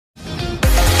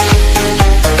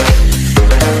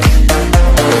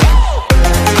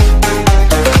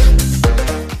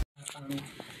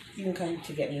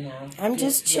to get me now. I'm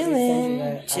just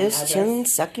chilling. Just chilling,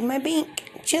 sucking my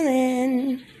bink.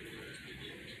 Chilling.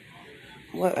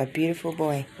 What a beautiful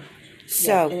boy.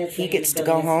 So, he gets to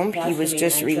go home. He was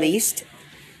just released.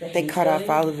 They cut off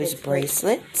all of his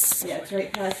bracelets. Yeah, it's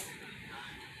right past.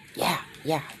 Yeah.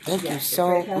 Thank you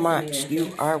so much.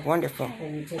 You are wonderful.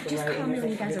 Just call me when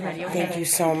you guys are ready, okay? Thank you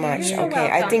so much. Okay,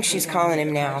 I think she's calling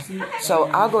him now. So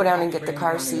I'll go down and get the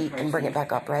car seat and bring it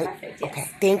back up, right? Okay,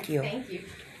 thank you.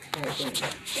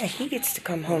 Yeah, he gets to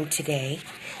come home today.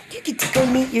 You get to go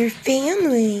meet your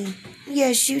family.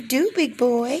 Yes, you do, big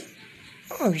boy.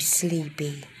 Oh,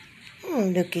 sleepy.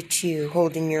 Oh, look at you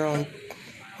holding your own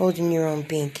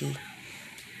binky.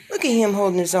 Look at him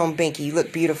holding his own binky. You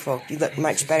look beautiful. You look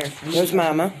much better. There's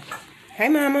Mama. Hi,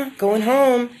 Mama. Going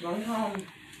home. Going home.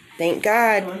 Thank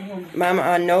God. Mama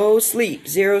on no sleep.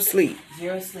 Zero sleep.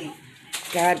 Zero sleep.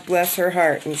 God bless her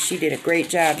heart. And she did a great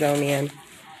job, though, man.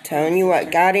 Telling you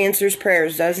what, God answers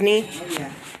prayers, doesn't he? Oh,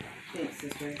 yeah. Thanks,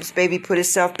 sister. This baby put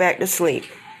himself back to sleep.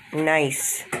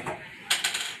 Nice.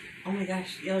 Oh, my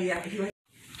gosh. Oh, yeah.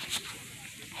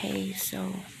 Hey,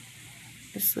 so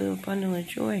this little bundle of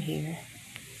joy here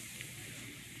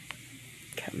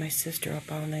kept my sister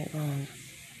up all night long.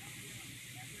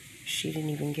 She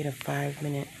didn't even get a 5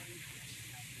 minutes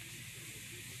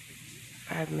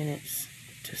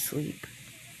to sleep.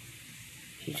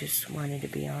 He just wanted to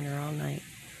be on her all night.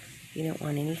 He didn't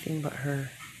want anything but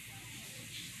her.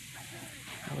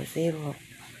 I was able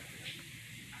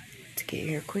to get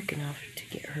here quick enough to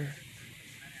get her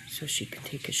so she can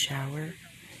take a shower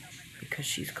because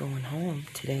she's going home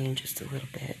today in just a little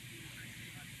bit.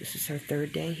 This is her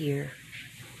 3rd day here.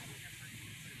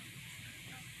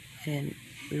 And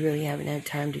we really haven't had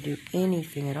time to do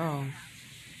anything at all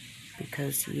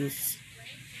because he's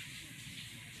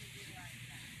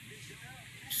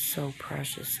so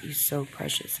precious. He's so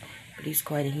precious. But he's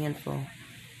quite a handful.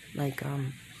 Like,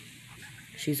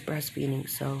 she's breastfeeding,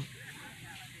 so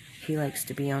he likes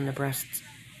to be on the breast,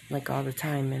 like, all the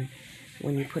time. And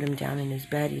when you put him down in his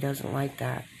bed, he doesn't like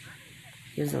that.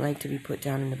 He doesn't like to be put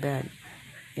down in the bed.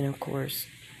 And, of course,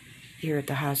 here at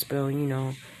the hospital, you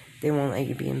know, they won't let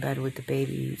you be in bed with the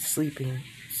baby sleeping.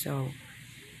 So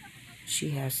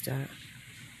she has to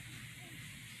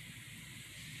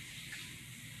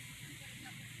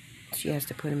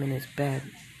put him in his bed.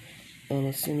 And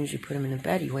as soon as you put him in the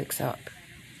bed, he wakes up.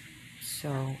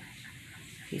 So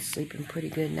he's sleeping pretty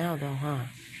good now, though, huh?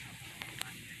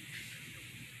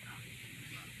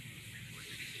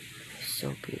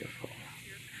 So beautiful.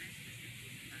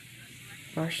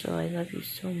 Marshall, I love you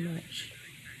so much.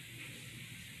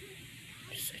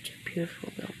 You're such a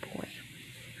beautiful little boy.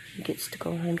 He gets to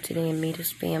go home today and meet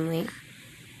his family.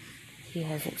 He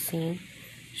hasn't seen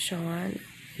Sean,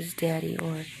 his daddy,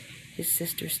 or his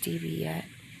sister Stevie yet.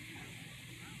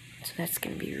 So that's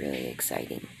going to be really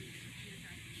exciting.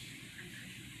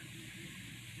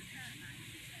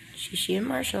 Shishi and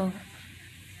Marshall.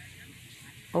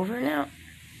 Over and out.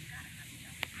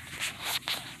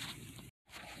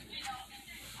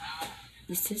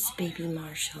 This is baby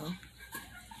Marshall.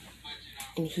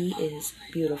 And he is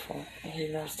beautiful. And he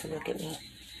loves to look at me.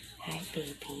 Hi,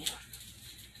 baby.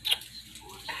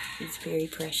 He's very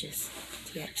precious.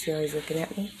 Yeah, see how he's looking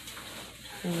at me?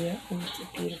 Yeah, he's a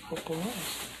beautiful boy.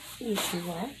 Yes,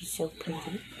 you are. He's so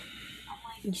pretty.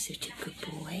 You're such a good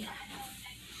boy.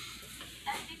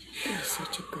 You're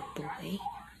such a good boy.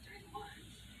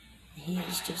 He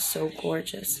is just so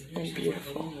gorgeous and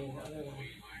beautiful.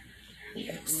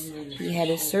 Yes. He had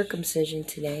his circumcision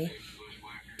today.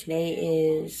 Today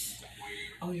is...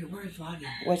 Oh, you were vlogging.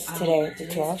 What's today? The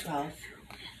 12th? 12th.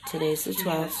 Today's the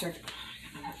 12th.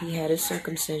 He had his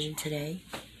circumcision today.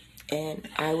 And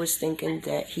I was thinking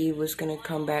that he was going to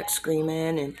come back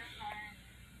screaming, and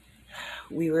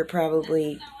we were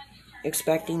probably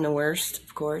expecting the worst,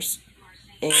 of course.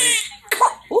 And,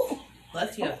 ooh,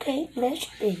 Bless you. Okay, bless you,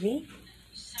 baby.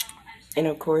 And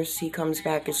of course, he comes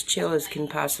back as chill as can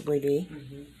possibly be.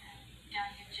 Mm-hmm.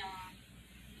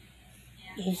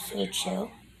 He's so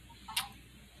chill.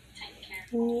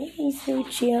 Yeah, he's so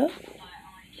chill.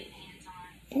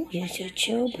 You're so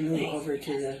chill, Move boy. over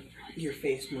to your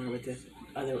face more with this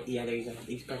other. Yeah, there you go.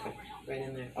 He's perfect. Right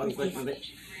in there. Oh, he's looking.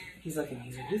 He's looking.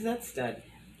 He's like, who's that stud?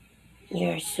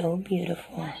 You're so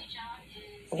beautiful.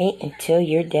 Wait until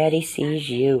your daddy sees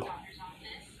you.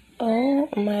 Oh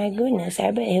my goodness,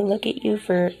 I bet he'll look at you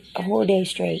for a whole day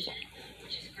straight.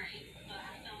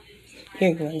 Here,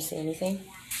 you want to say anything?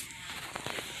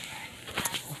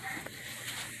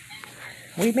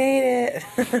 We made it.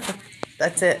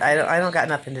 That's it. I don't got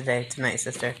nothing tonight,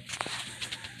 sister.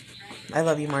 I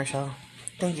love you, Marshall.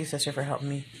 Thank you, sister, for helping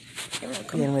me. You're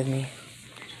welcome. Being with me.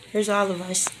 Here's all of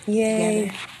us.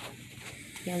 Yay.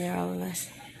 Together, all of us.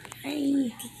 Hi.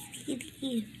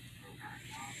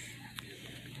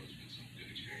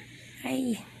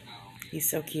 Hi. He's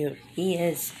so cute. He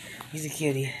is. He's a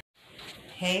cutie.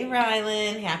 Hey,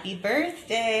 Rylan. Happy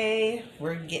birthday.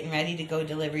 We're getting ready to go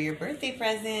deliver your birthday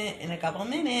present in a couple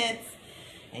minutes.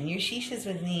 And your Shisha's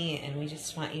with me, and we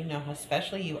just want you to know how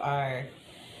special you are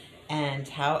and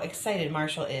how excited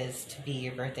Marshall is to be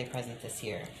your birthday present this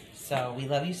year. So we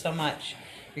love you so much.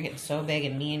 You're getting so big,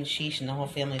 and me and Sheesh and the whole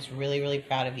family is really, really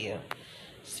proud of you.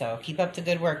 So keep up the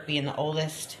good work, being the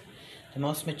oldest, the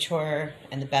most mature,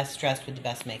 and the best dressed with the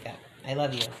best makeup. I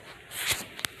love you.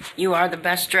 You are the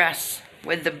best dressed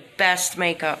with the best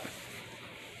makeup.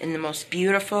 And the most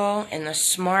beautiful, and the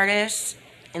smartest,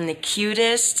 and the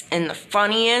cutest, and the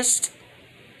funniest,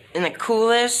 and the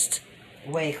coolest.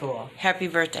 Way cool. Happy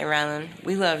birthday, Rylan.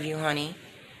 We love you, honey.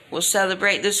 We'll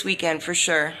celebrate this weekend for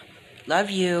sure. Love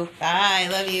you. Bye.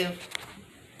 Love you.